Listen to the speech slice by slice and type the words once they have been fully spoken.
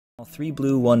3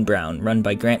 Blue, 1 Brown, run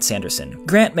by Grant Sanderson.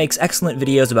 Grant makes excellent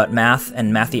videos about math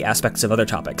and mathy aspects of other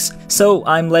topics, so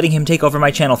I'm letting him take over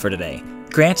my channel for today.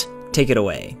 Grant, take it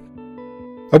away.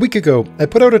 A week ago, I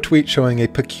put out a tweet showing a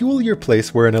peculiar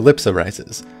place where an ellipse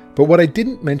arises, but what I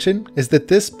didn't mention is that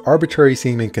this arbitrary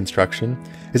seeming construction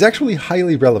is actually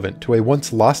highly relevant to a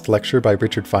once lost lecture by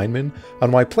Richard Feynman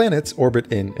on why planets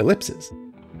orbit in ellipses.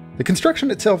 The construction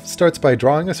itself starts by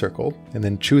drawing a circle, and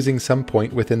then choosing some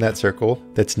point within that circle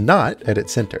that's not at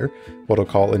its center, what I'll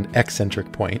call an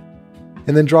eccentric point,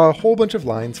 and then draw a whole bunch of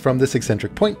lines from this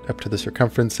eccentric point up to the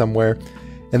circumference somewhere,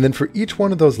 and then for each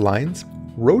one of those lines,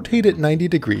 rotate it 90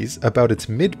 degrees about its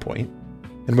midpoint,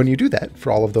 and when you do that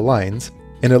for all of the lines,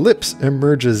 an ellipse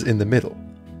emerges in the middle.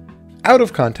 Out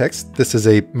of context, this is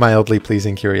a mildly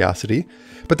pleasing curiosity,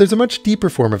 but there's a much deeper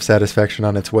form of satisfaction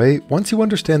on its way once you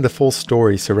understand the full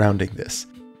story surrounding this.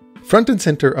 Front and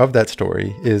center of that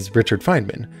story is Richard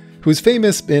Feynman, who's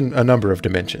famous in a number of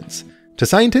dimensions. To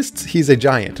scientists, he's a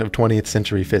giant of 20th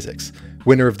century physics,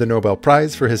 winner of the Nobel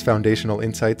Prize for his foundational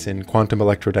insights in quantum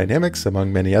electrodynamics,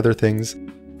 among many other things.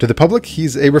 To the public,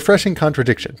 he's a refreshing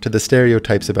contradiction to the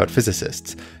stereotypes about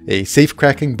physicists, a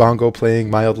safe-cracking, bongo-playing,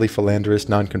 mildly philanderous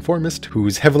nonconformist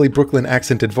whose heavily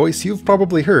Brooklyn-accented voice you've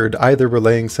probably heard either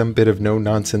relaying some bit of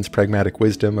no-nonsense pragmatic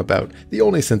wisdom about the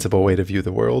only sensible way to view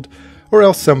the world, or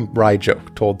else some wry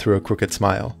joke told through a crooked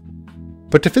smile.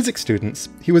 But to physics students,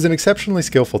 he was an exceptionally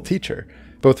skillful teacher,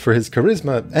 both for his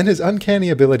charisma and his uncanny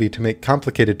ability to make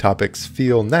complicated topics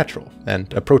feel natural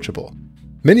and approachable.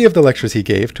 Many of the lectures he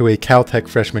gave to a Caltech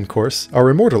freshman course are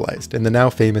immortalized in the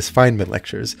now famous Feynman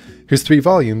lectures, whose 3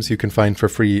 volumes you can find for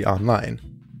free online.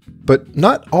 But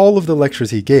not all of the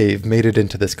lectures he gave made it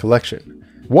into this collection.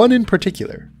 One in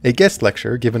particular, a guest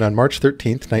lecture given on March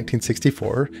 13,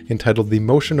 1964, entitled The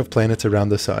Motion of Planets Around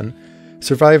the Sun,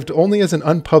 survived only as an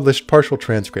unpublished partial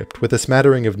transcript with a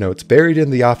smattering of notes buried in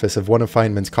the office of one of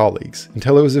Feynman's colleagues,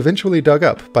 until it was eventually dug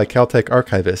up by Caltech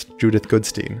archivist Judith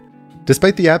Goodstein.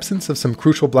 Despite the absence of some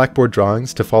crucial blackboard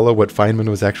drawings to follow what Feynman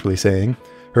was actually saying,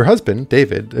 her husband,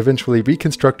 David, eventually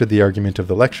reconstructed the argument of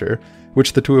the lecture,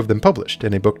 which the two of them published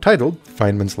in a book titled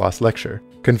Feynman's Lost Lecture,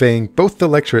 conveying both the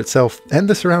lecture itself and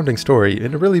the surrounding story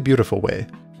in a really beautiful way.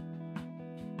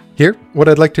 Here, what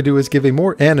I'd like to do is give a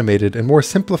more animated and more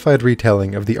simplified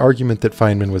retelling of the argument that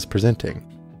Feynman was presenting.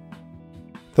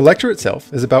 The lecture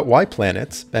itself is about why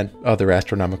planets, and other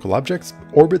astronomical objects,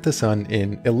 orbit the sun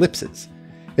in ellipses.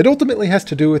 It ultimately has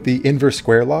to do with the inverse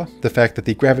square law, the fact that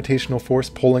the gravitational force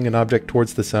pulling an object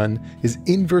towards the sun is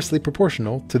inversely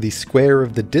proportional to the square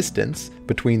of the distance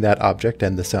between that object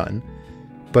and the sun.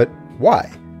 But why?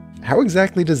 How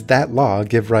exactly does that law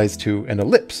give rise to an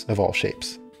ellipse of all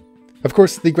shapes? Of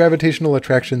course, the gravitational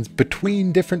attractions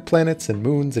between different planets and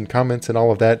moons and comets and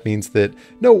all of that means that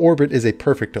no orbit is a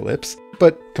perfect ellipse,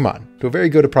 but come on, to a very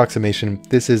good approximation,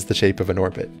 this is the shape of an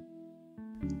orbit.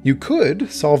 You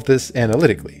could solve this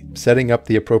analytically, setting up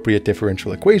the appropriate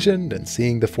differential equation and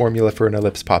seeing the formula for an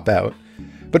ellipse pop out.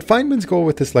 But Feynman's goal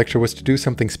with this lecture was to do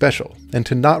something special, and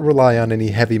to not rely on any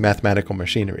heavy mathematical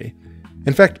machinery.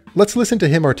 In fact, let's listen to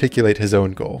him articulate his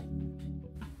own goal.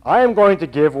 I am going to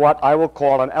give what I will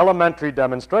call an elementary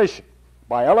demonstration.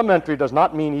 By elementary does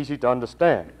not mean easy to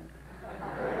understand.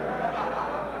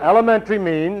 Elementary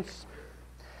means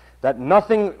that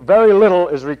nothing, very little,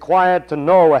 is required to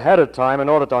know ahead of time in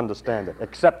order to understand it,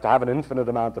 except to have an infinite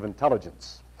amount of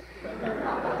intelligence.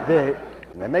 There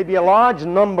may be a large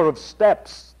number of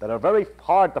steps that are very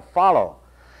hard to follow,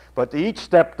 but each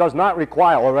step does not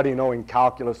require already knowing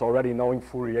calculus, already knowing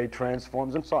Fourier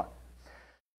transforms, and so on.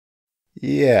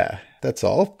 Yeah, that's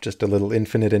all. Just a little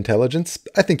infinite intelligence.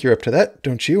 I think you're up to that,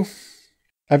 don't you?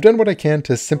 I've done what I can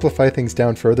to simplify things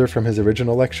down further from his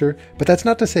original lecture, but that's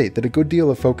not to say that a good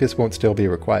deal of focus won't still be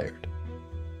required.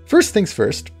 First things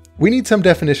first, we need some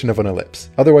definition of an ellipse,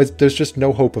 otherwise there's just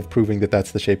no hope of proving that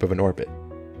that's the shape of an orbit.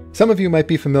 Some of you might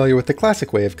be familiar with the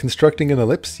classic way of constructing an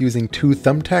ellipse using 2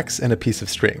 thumbtacks and a piece of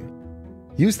string.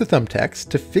 Use the thumbtacks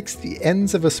to fix the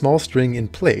ends of a small string in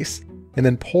place, and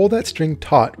then pull that string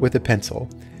taut with a pencil,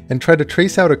 and try to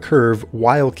trace out a curve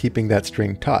while keeping that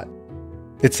string taut.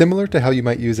 It's similar to how you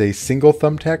might use a single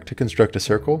thumbtack to construct a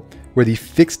circle, where the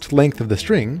fixed length of the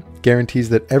string guarantees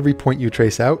that every point you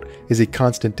trace out is a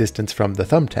constant distance from the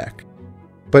thumbtack.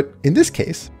 But in this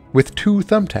case, with 2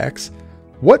 thumbtacks,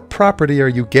 what property are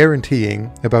you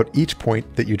guaranteeing about each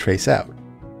point that you trace out?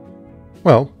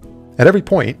 Well, at every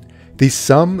point, the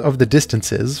sum of the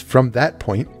distances from that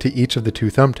point to each of the 2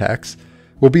 thumbtacks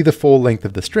will be the full length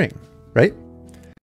of the string, right?